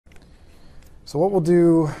So what we'll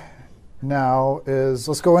do now is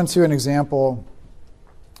let's go into an example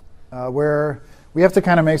where we have to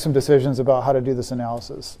kind of make some decisions about how to do this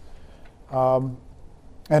analysis. And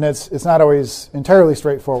it's not always entirely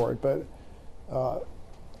straightforward, but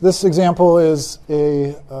this example is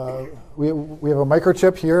we have a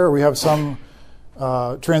microchip here. We have some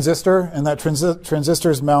transistor, and that transistor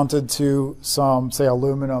is mounted to some, say,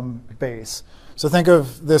 aluminum base. So think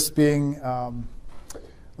of this being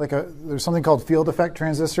there's something called field effect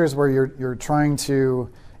transistors where you're trying to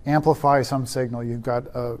amplify some signal. You've got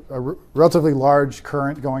a relatively large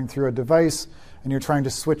current going through a device, and you're trying to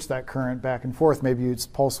switch that current back and forth. Maybe it's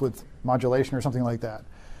pulse width modulation or something like that.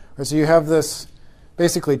 Right, so you have this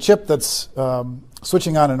basically chip that's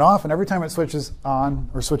switching on and off, and every time it switches on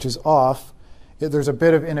or switches off, there's a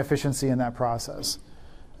bit of inefficiency in that process.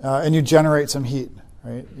 And you generate some heat.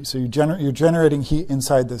 Right? So you're generating heat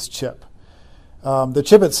inside this chip. The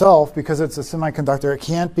chip itself, because it's a semiconductor, it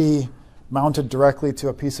can't be mounted directly to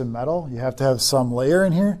a piece of metal. You have to have some layer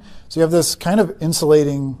in here. So you have this kind of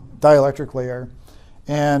insulating dielectric layer.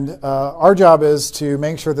 And our job is to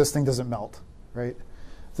make sure this thing doesn't melt. Right?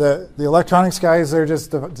 The electronics guys, they're just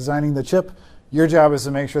designing the chip. Your job is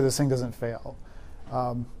to make sure this thing doesn't fail.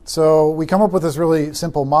 So we come up with this really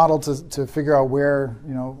simple model to figure out where,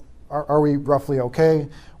 are we roughly okay?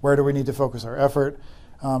 Where do we need to focus our effort?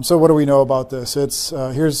 So what do we know about this?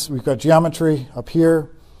 We've got geometry up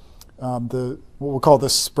here. What we'll call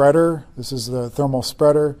this spreader. This is the thermal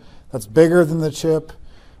spreader. That's bigger than the chip.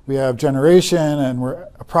 We have generation, and we're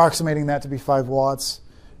approximating that to be 5 watts.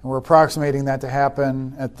 And we're approximating that to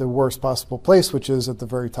happen at the worst possible place, which is at the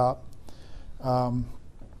very top.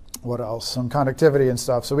 What else? Some conductivity and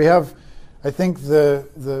stuff. So we have, I think,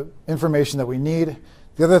 the information that we need.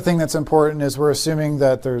 The other thing that's important is we're assuming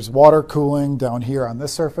that there's water cooling down here on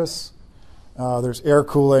this surface. There's air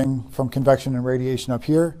cooling from convection and radiation up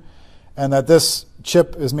here. And that this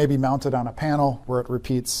chip is maybe mounted on a panel where it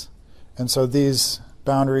repeats. And so these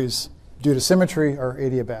boundaries, due to symmetry, are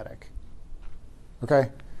adiabatic. Okay?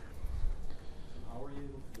 How are you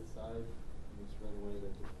able to decide right away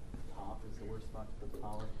that the top is the worst spot to put the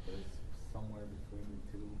power? That it's somewhere between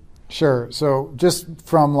the two? Sure. So just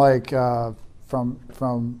from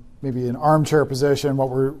from maybe an armchair position,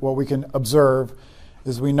 what we can observe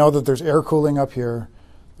is we know that there's air cooling up here,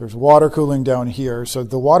 there's water cooling down here. So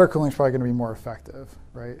the water cooling is probably going to be more effective,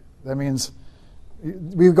 right? That means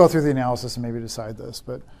we go through the analysis and maybe decide this,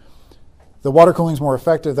 but the water cooling is more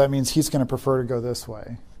effective. That means heat's going to prefer to go this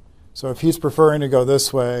way. So if he's preferring to go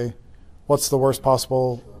this way, what's the worst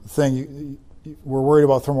possible thing? We're worried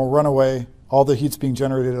about thermal runaway. All the heat's being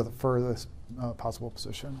generated at the furthest possible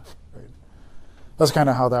position. Right? That's kind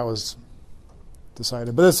of how that was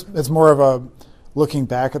decided. But it's more of a looking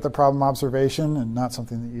back at the problem observation and not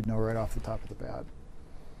something that you'd know right off the top of the bat.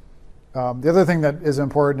 The other thing that is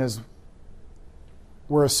important is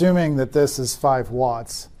we're assuming that this is 5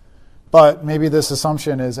 watts, but maybe this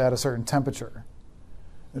assumption is at a certain temperature.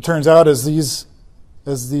 It turns out as these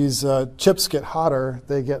chips get hotter,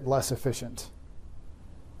 they get less efficient.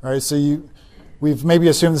 Right? So we've maybe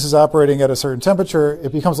assumed this is operating at a certain temperature.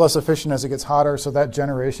 It becomes less efficient as it gets hotter, so that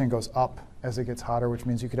generation goes up as it gets hotter, which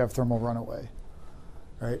means you could have thermal runaway,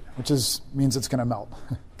 right? Which means it's going to melt.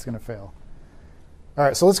 It's going to fail. All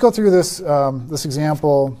right, so let's go through this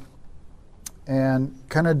example and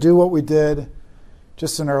kind of do what we did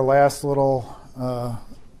just in our last little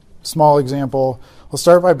small example. We'll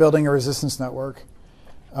start by building a resistance network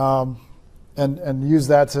and use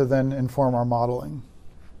that to then inform our modeling.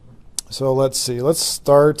 So let's see. Let's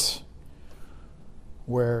start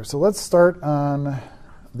where? So let's start on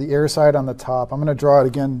the air side on the top. I'm going to draw it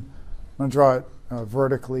again. I'm going to draw it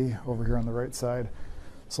vertically over here on the right side.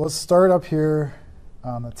 So let's start up here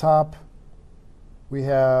on the top. We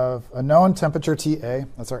have a known temperature TA.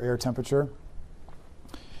 That's our air temperature.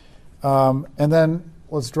 And then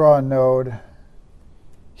let's draw a node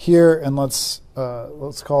here, and let's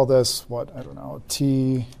call this what? I don't know,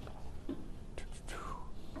 T.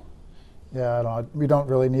 Yeah, I don't know. We don't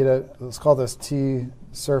really need it. Let's call this T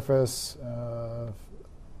surface.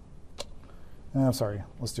 I'm sorry.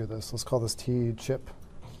 Let's do this. Let's call this T chip.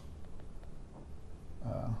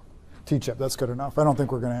 T chip. That's good enough. I don't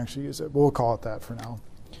think we're going to actually use it, but we'll call it that for now.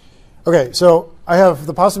 Okay, so I have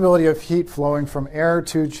the possibility of heat flowing from air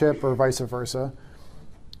to chip or vice versa.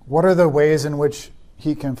 What are the ways in which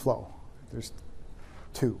heat can flow? There's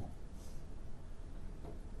 2.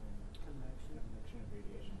 Convection and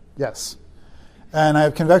radiation. Yes. And I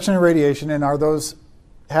have convection and radiation, and are those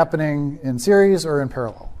happening in series or in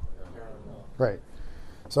parallel? Parallel. Right.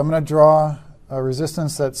 So I'm going to draw a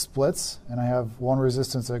resistance that splits, and I have one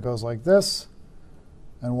resistance that goes like this,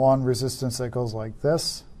 and one resistance that goes like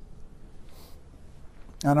this.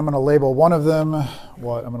 And I'm going to label one of them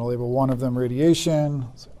what? I'm going to label one of them radiation,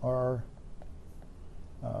 R,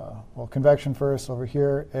 well, convection first over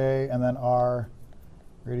here, A, and then R,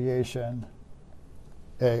 radiation,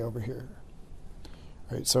 A over here.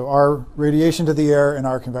 All right, so R radiation to the air and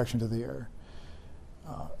R convection to the air.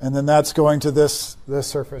 And then that's going to this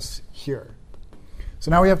surface here.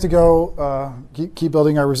 So now we have to go keep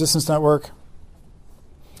building our resistance network.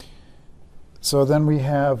 So then we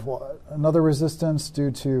have what? Another resistance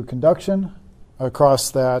due to conduction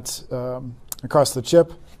across that across the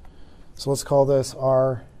chip. So let's call this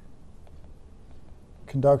R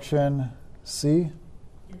conduction C.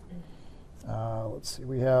 Let's see.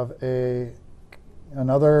 We have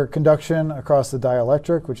another conduction across the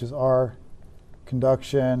dielectric, which is R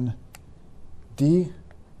conduction D.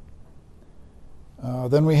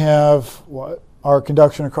 Then we have what? R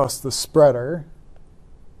conduction across the spreader.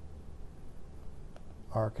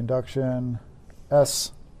 Our conduction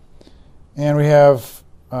S. And we have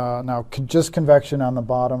now just convection on the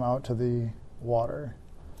bottom out to the water.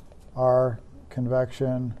 R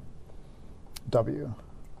convection W.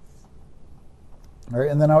 All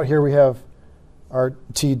right, and then out here we have our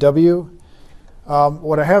TW.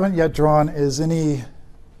 What I haven't yet drawn is any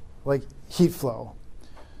like heat flow.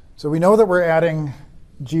 So we know that we're adding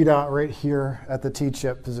G dot right here at the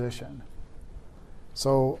T-chip position.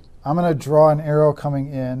 So I'm going to draw an arrow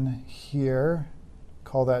coming in here,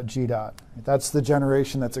 call that G dot. That's the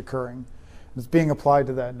generation that's occurring. It's being applied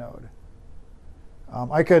to that node.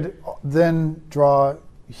 I could then draw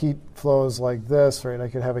heat flows like this, right? I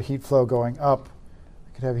could have a heat flow going up.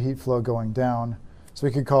 I could have a heat flow going down. So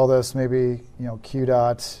we could call this maybe Q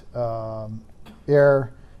dot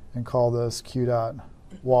air and call this Q dot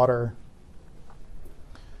water.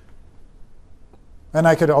 And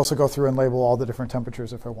I could also go through and label all the different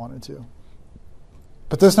temperatures if I wanted to.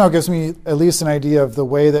 But this now gives me at least an idea of the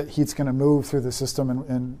way that heat's going to move through the system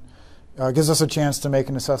and gives us a chance to make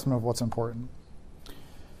an assessment of what's important.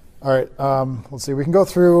 All right, let's see. We can go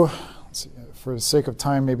through, let's see, for the sake of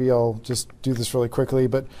time, maybe I'll just do this really quickly.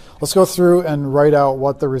 But let's go through and write out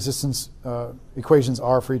what the resistance equations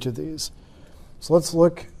are for each of these. So let's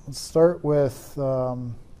start with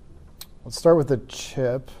the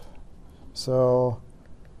chip. So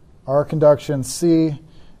our conduction C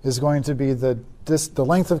is going to be the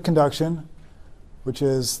length of conduction, which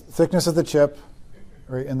is thickness of the chip,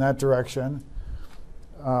 right, in that direction.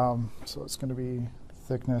 So it's going to be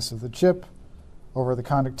thickness of the chip over the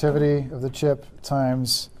conductivity of the chip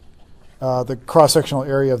times the cross-sectional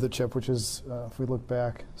area of the chip, which is, if we look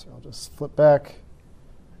back, so I'll just flip back.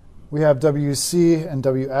 We have WC and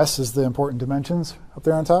WS as the important dimensions up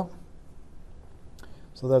there on top.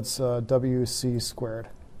 So that's WC squared,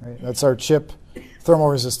 right? That's our chip thermal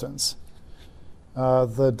resistance.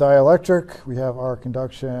 The dielectric, we have our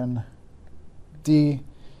conduction D,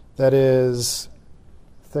 that is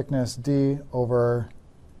thickness D over,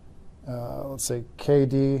 let's say,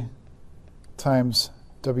 KD times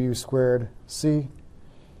W squared C.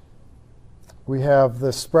 We have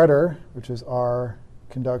the spreader, which is our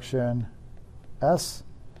conduction S.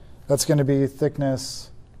 That's going to be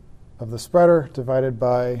thickness of the spreader divided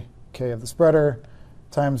by K of the spreader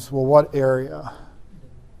times, well, what area?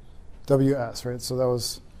 WS, right? So that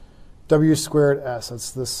was W squared S.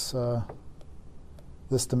 That's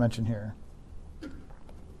this dimension here.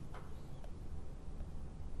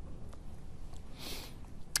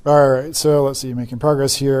 All right, so let's see, making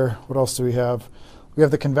progress here. What else do we have? We have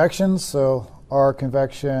the convection, so our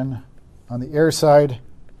convection on the air side,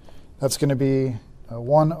 that's going to be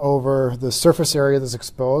 1 over the surface area that's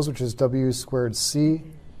exposed, which is W squared C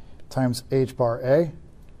times H bar A.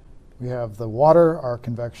 We have the water, our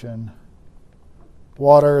convection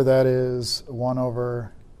water, that is 1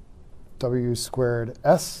 over W squared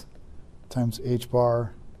S times H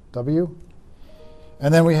bar W.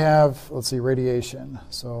 And then we have, let's see, radiation.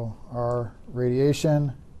 So our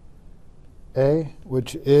radiation A,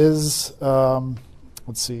 which is,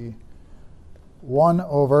 let's see, 1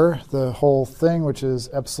 over the whole thing, which is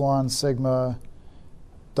epsilon sigma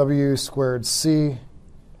W squared C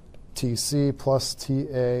TC plus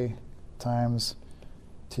TA times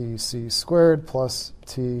TC squared plus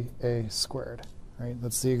TA squared. Right?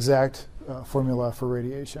 That's the exact formula for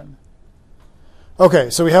radiation. Okay,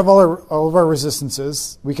 so we have all of our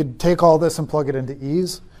resistances. We could take all this and plug it into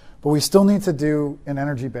E's, but we still need to do an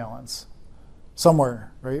energy balance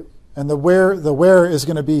somewhere, right? And the where is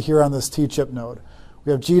going to be here on this T-chip node.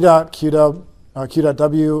 We have G dot, Q dot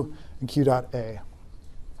W, and Q dot A.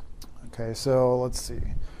 Okay, so let's see.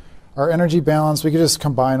 our energy balance, we could just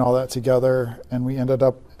combine all that together, and we end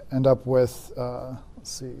up with, let's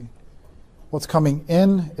see, what's coming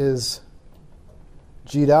in is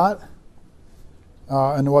G dot,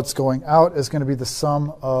 and what's going out is going to be the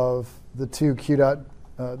sum of the two Q dot,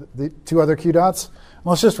 the two other Q dots. And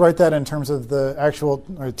let's just write that in terms of the actual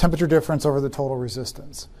temperature difference over the total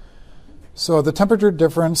resistance. So the temperature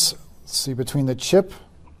difference, let's see, between the chip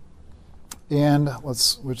and,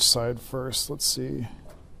 which side first? Let's see.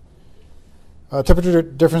 Temperature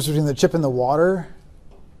difference between the chip and the water,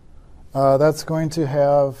 that's going to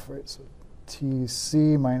have, right, so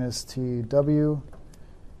Tc minus Tw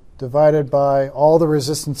divided by all the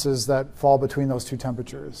resistances that fall between those two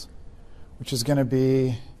temperatures, which is going to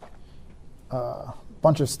be a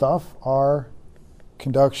bunch of stuff. R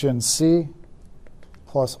conduction C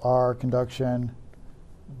plus R conduction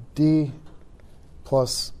D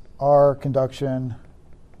plus R conduction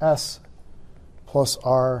S plus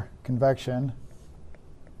R convection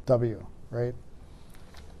W, right?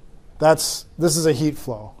 This is a heat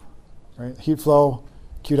flow, right? Heat flow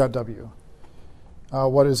Q dot W.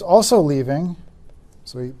 What is also leaving,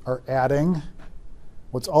 so we are adding,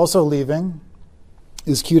 what's also leaving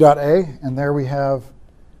is Q dot A, and there we have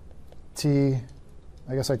T,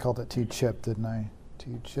 I guess I called it T chip, didn't I?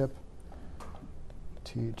 T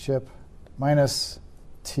chip minus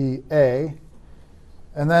TA,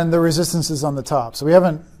 and then the resistance is on the top. So we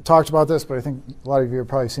haven't talked about this, but I think a lot of you have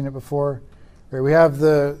probably seen it before. Right, we have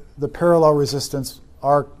the parallel resistance,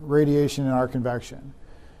 arc radiation and arc convection.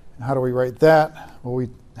 And how do we write that? Well, we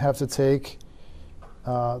have to take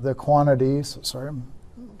the quantity. So sorry, I'm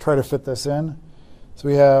trying to fit this in. So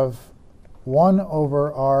we have 1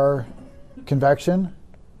 over R convection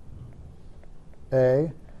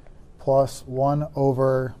A plus 1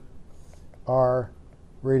 over R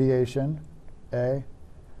radiation A.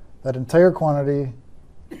 That entire quantity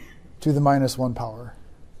to the minus 1 power.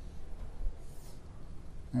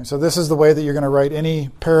 Okay, so this is the way that you're going to write any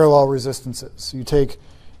parallel resistances. You take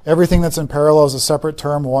everything that's in parallel as a separate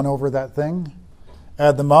term, 1 over that thing,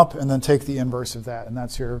 add them up, and then take the inverse of that, and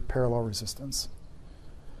that's your parallel resistance.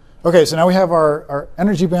 Okay, so now we have our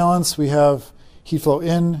energy balance. We have heat flow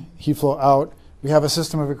in, heat flow out. We have a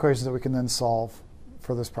system of equations that we can then solve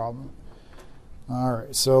for this problem. All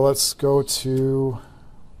right, so let's go to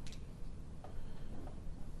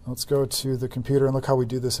the computer and look how we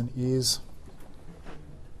do this in ease.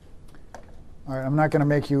 All right, I'm not going to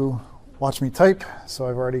make you watch me type, so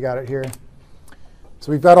I've already got it here.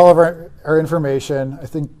 So we've got all of our information. I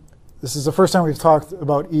think this is the first time we've talked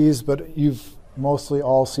about ease, but you've mostly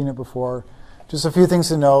all seen it before. Just a few things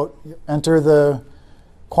to note. Enter the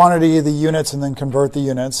quantity, the units, and then convert the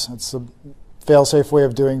units. It's a fail-safe way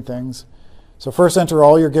of doing things. So first enter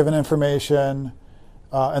all your given information,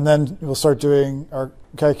 and then we'll start doing our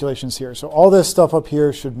calculations here. So all this stuff up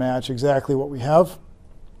here should match exactly what we have.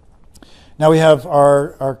 Now we have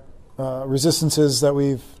our resistances that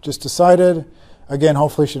we've just decided. Again,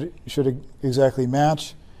 hopefully should exactly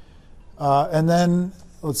match. And then,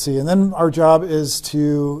 let's see, and then our job is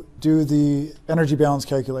to do the energy balance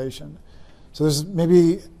calculation. So there's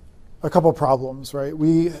maybe a couple problems, right?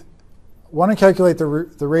 We want to calculate the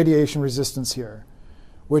radiation resistance here,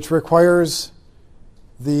 which requires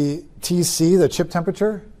the TC, the chip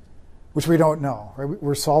temperature, which we don't know, right?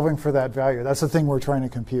 We're solving for that value. That's the thing we're trying to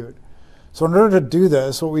compute. So in order to do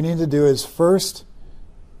this, what we need to do is first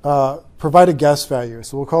provide a guess value.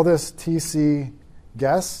 So we'll call this TC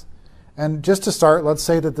guess. And just to start, let's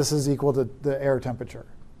say that this is equal to the air temperature.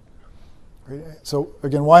 Right? So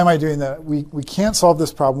again, why am I doing that? We can't solve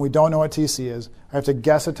this problem. We don't know what TC is. I have to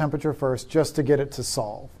guess a temperature first just to get it to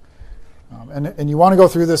solve. And you want to go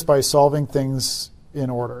through this by solving things in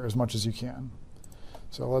order as much as you can.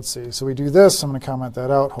 So let's see. So we do this. I'm going to comment that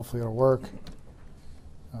out. Hopefully it'll work.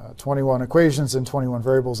 21 equations and 21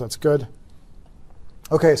 variables. That's good.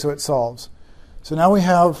 OK, so it solves. So now we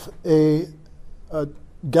have a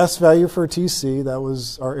guess value for TC. That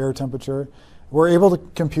was our air temperature. We're able to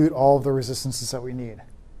compute all of the resistances that we need.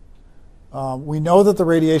 We know that the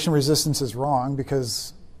radiation resistance is wrong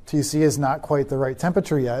because TC is not quite the right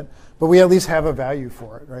temperature yet, but we at least have a value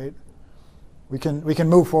for it, right? We can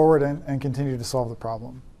move forward and continue to solve the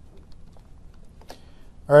problem.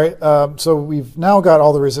 All right, so we've now got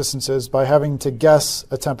all the resistances by having to guess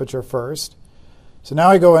a temperature first. So now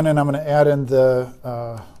I go in and I'm going to add in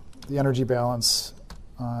the energy balance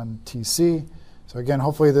on TC. So again,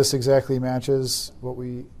 hopefully this exactly matches what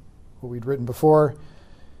we'd written before.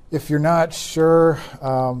 If you're not sure,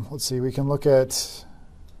 let's see, we can look at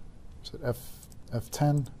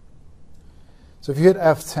F10. So if you hit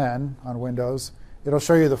F10 on Windows, It'll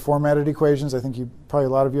show you the formatted equations. I think probably a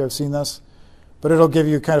lot of you have seen this. But it'll give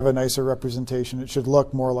you kind of a nicer representation. It should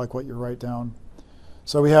look more like what you write down.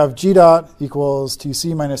 So we have G dot equals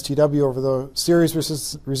TC minus TW over the series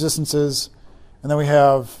resistances. And then we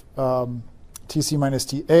have TC minus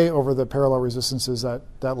TA over the parallel resistances.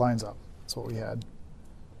 That lines up. That's what we had.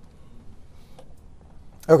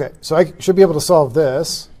 OK, so I should be able to solve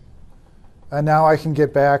this. And now I can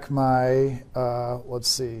get back my, let's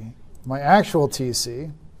see, my actual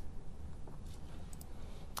TC.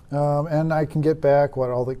 And I can get back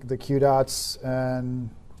all the Q dots and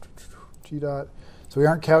G dot. So we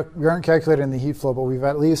aren't calculating the heat flow, but we've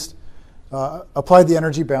at least applied the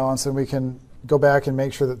energy balance, and we can go back and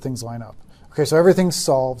make sure that things line up. OK, so everything's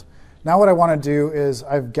solved. Now what I want to do is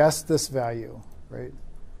I've guessed this value, right?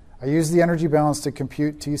 I use the energy balance to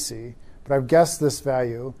compute TC, but I've guessed this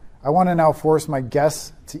value. I want to now force my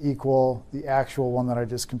guess to equal the actual one that I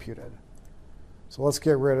just computed. So let's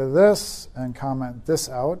get rid of this and comment this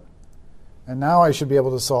out. And now I should be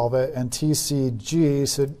able to solve it. And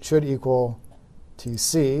TCG should equal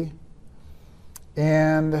TC.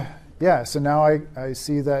 And yeah, so now I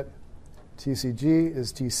see that TCG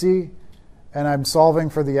is TC. And I'm solving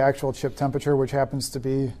for the actual chip temperature, which happens to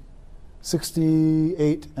be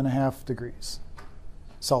 68.5 degrees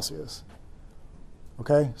Celsius.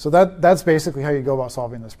 OK, so that's basically how you go about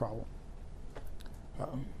solving this problem.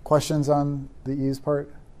 Questions on the ease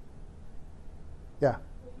part? Yeah.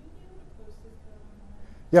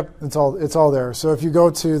 Yep, it's all there. So if you go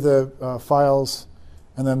to the files,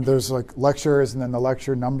 and then there's like lectures, and then the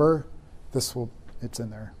lecture number, it's in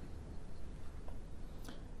there.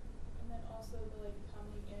 And then also the like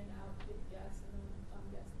coming in, out, get guess, and then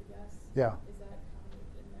guess the guess. Yeah. Is that coming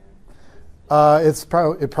in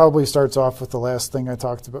there? It probably starts off with the last thing I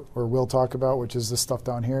talked about, or will talk about, which is this stuff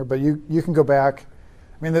down here. But you can go back.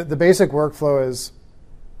 I mean, the basic workflow is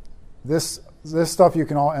this stuff you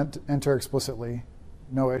can all enter explicitly,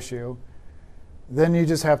 no issue. Then you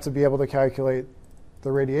just have to be able to calculate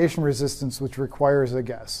the radiation resistance, which requires a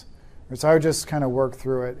guess. So I would just kind of work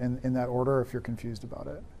through it in that order if you're confused about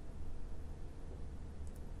it.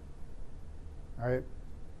 All right.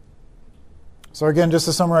 So again, just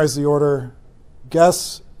to summarize the order,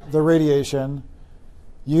 guess the radiation,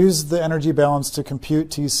 use the energy balance to compute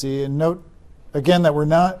TC, and note again that we're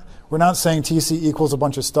not saying TC equals a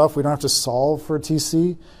bunch of stuff. We don't have to solve for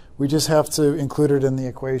TC. We just have to include it in the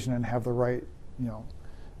equation and have the right,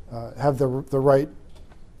 have the right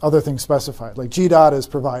other things specified. Like G dot is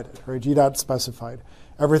provided, right? G dot specified.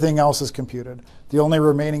 Everything else is computed. The only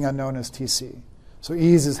remaining unknown is TC. So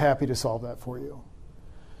ease is happy to solve that for you.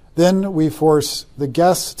 Then we force the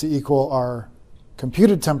guess to equal our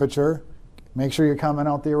computed temperature. Make sure you comment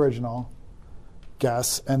out the original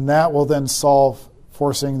guess, and that will then solve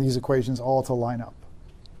forcing these equations all to line up.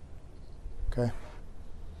 Okay.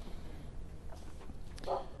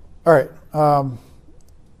 All right.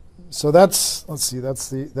 So let's see,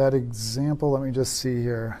 that example. Let me just see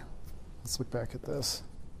here. Let's look back at this.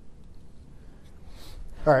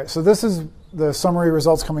 All right, so this is the summary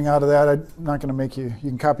results coming out of that. I'm not going to make you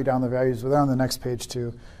can copy down the values, but they're on the next page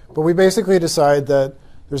too. But we basically decide that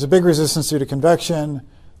there's a big resistance due to convection.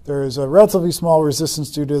 There's a relatively small resistance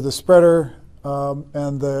due to the spreader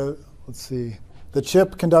and the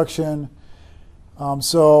chip conduction.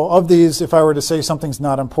 So of these, if I were to say something's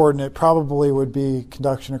not important, it probably would be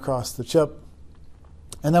conduction across the chip.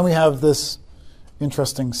 And then we have this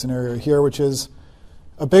interesting scenario here, which is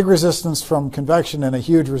a big resistance from convection and a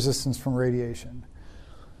huge resistance from radiation.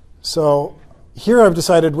 So here I've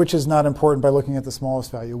decided which is not important by looking at the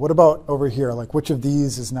smallest value. What about over here? Like, which of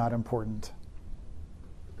these is not important?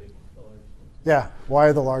 Yeah,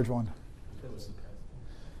 why the large one?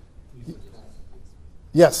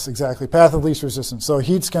 Yes, exactly. Path of least resistance. So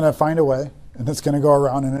heat's going to find a way, and it's going to go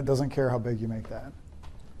around, and it doesn't care how big you make that.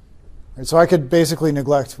 Right, so I could basically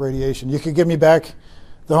neglect radiation. You could give me back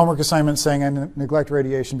the homework assignment saying I neglect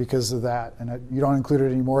radiation because of that, and you don't include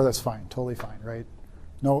it anymore. That's fine, totally fine, right?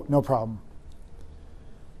 No problem.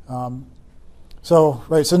 So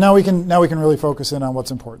now we can really focus in on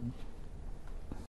what's important.